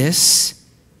Judas,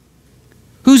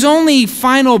 whose only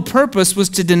final purpose was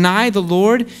to deny the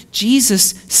Lord,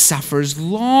 Jesus suffers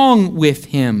long with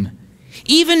him,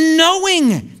 even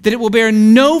knowing that it will bear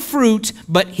no fruit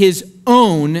but his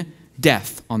own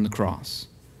death on the cross.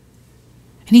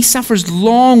 And he suffers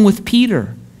long with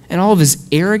Peter and all of his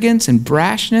arrogance and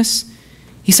brashness.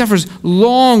 He suffers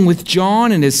long with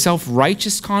John and his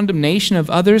self-righteous condemnation of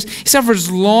others. He suffers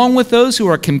long with those who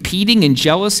are competing in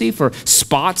jealousy for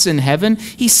spots in heaven.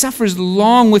 He suffers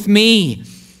long with me.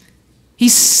 He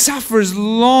suffers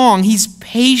long. He's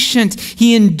patient.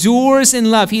 He endures in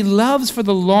love. He loves for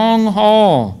the long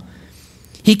haul.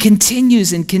 He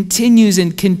continues and continues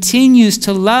and continues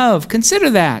to love.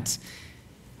 Consider that.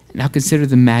 Now consider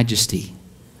the majesty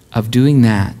of doing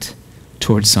that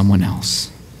towards someone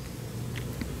else.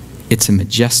 It's a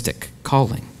majestic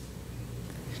calling.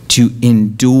 To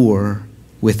endure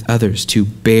with others, to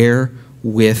bear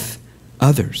with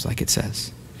others, like it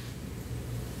says.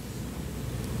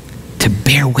 To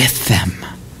bear with them.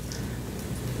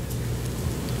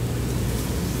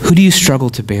 Who do you struggle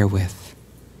to bear with?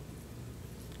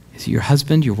 Is it your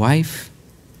husband, your wife?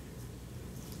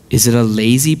 Is it a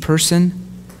lazy person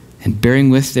and bearing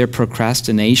with their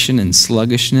procrastination and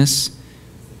sluggishness?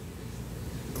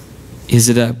 Is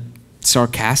it a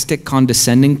sarcastic,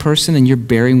 condescending person and you're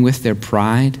bearing with their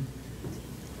pride?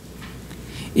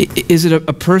 Is it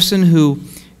a person who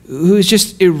is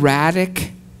just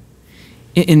erratic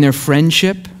in their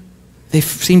friendship? They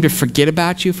seem to forget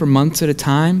about you for months at a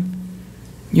time.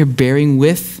 You're bearing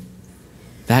with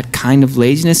that kind of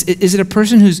laziness. Is it a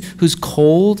person who's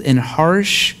cold and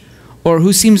harsh, or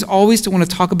who seems always to want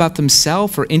to talk about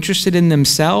themselves or interested in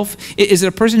themselves? Is it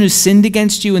a person who sinned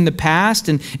against you in the past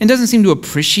and doesn't seem to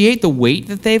appreciate the weight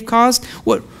that they've caused?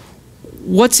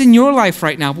 What's in your life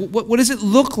right now? What does it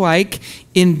look like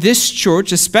in this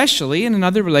church, especially, and in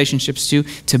other relationships too,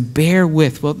 to bear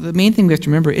with? Well, the main thing we have to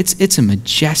remember, it's a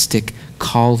majestic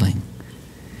calling.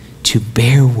 To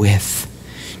bear with.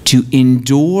 To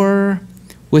endure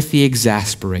with the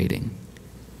exasperating.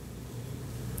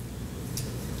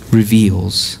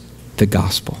 Reveals the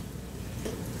gospel.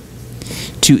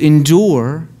 To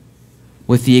endure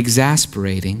with the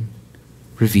exasperating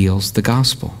reveals the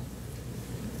gospel.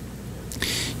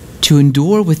 To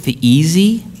endure with the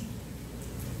easy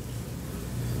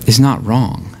is not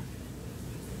wrong,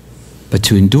 but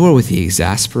to endure with the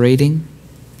exasperating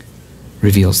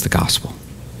reveals the gospel.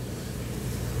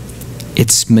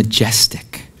 It's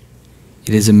majestic.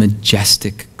 It is a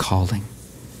majestic calling.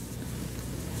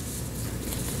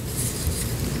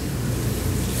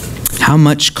 How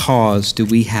much cause do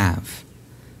we have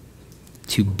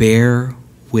to bear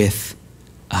with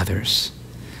others?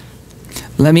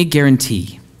 Let me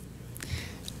guarantee,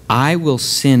 I will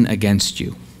sin against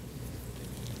you.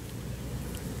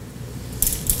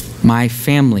 My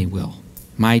family will.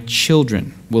 My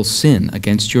children will sin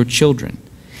against your children.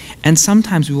 And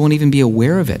sometimes we won't even be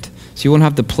aware of it. So you won't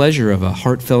have the pleasure of a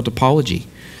heartfelt apology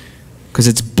because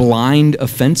it's blind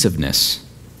offensiveness.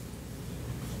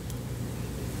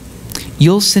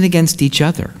 You'll sin against each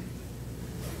other.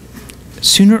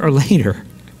 Sooner or later,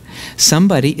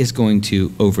 somebody is going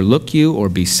to overlook you or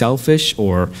be selfish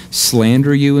or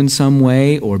slander you in some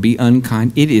way or be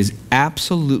unkind. It is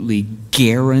absolutely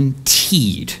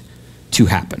guaranteed to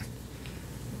happen.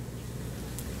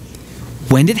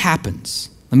 When it happens,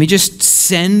 let me just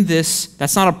send this.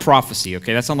 That's not a prophecy,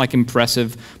 okay? That's not like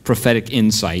impressive prophetic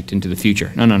insight into the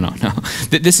future. No.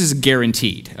 This is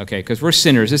guaranteed, okay? Because we're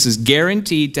sinners. This is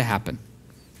guaranteed to happen.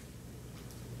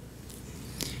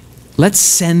 Let's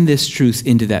send this truth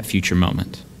into that future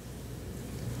moment.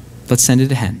 Let's send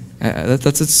it ahead.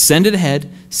 Let's send it ahead,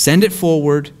 send it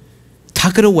forward,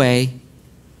 tuck it away.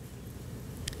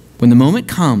 When the moment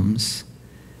comes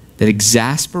that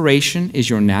exasperation is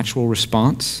your natural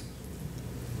response,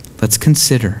 let's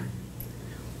consider.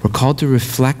 We're called to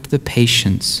reflect the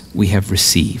patience we have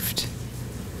received.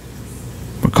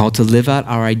 We're called to live out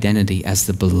our identity as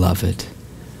the beloved.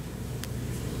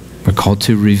 We're called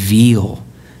to reveal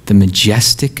the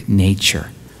majestic nature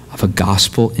of a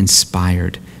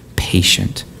gospel-inspired,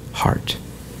 patient heart.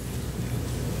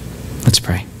 Let's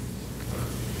pray.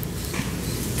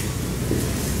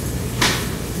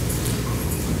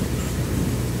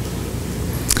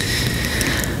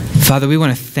 Father, we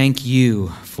want to thank you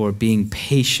for being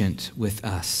patient with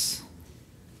us.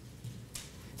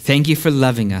 Thank you for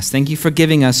loving us. Thank you for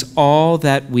giving us all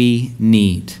that we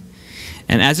need.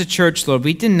 And as a church, Lord,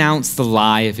 we denounce the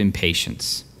lie of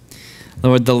impatience.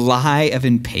 Lord, the lie of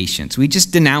impatience. We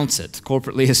just denounce it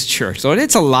corporately as a church. Lord,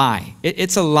 it's a lie.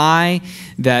 It's a lie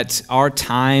that our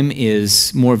time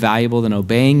is more valuable than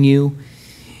obeying you.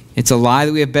 It's a lie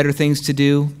that we have better things to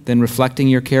do than reflecting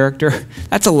your character.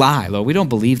 That's a lie, Lord. We don't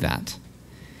believe that.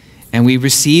 And we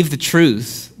receive the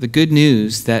truth, the good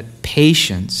news, that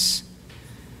patience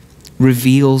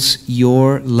reveals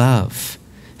your love,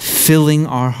 filling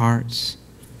our hearts.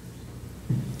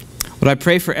 Lord, I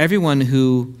pray for everyone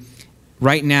who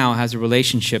right now has a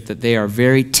relationship that they are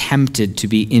very tempted to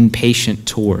be impatient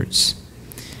towards.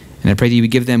 And I pray that you would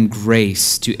give them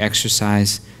grace to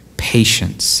exercise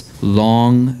patience,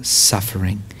 long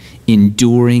suffering,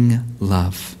 enduring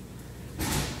love.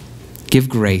 Give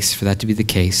grace for that to be the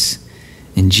case.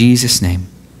 In Jesus' name,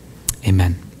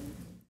 amen.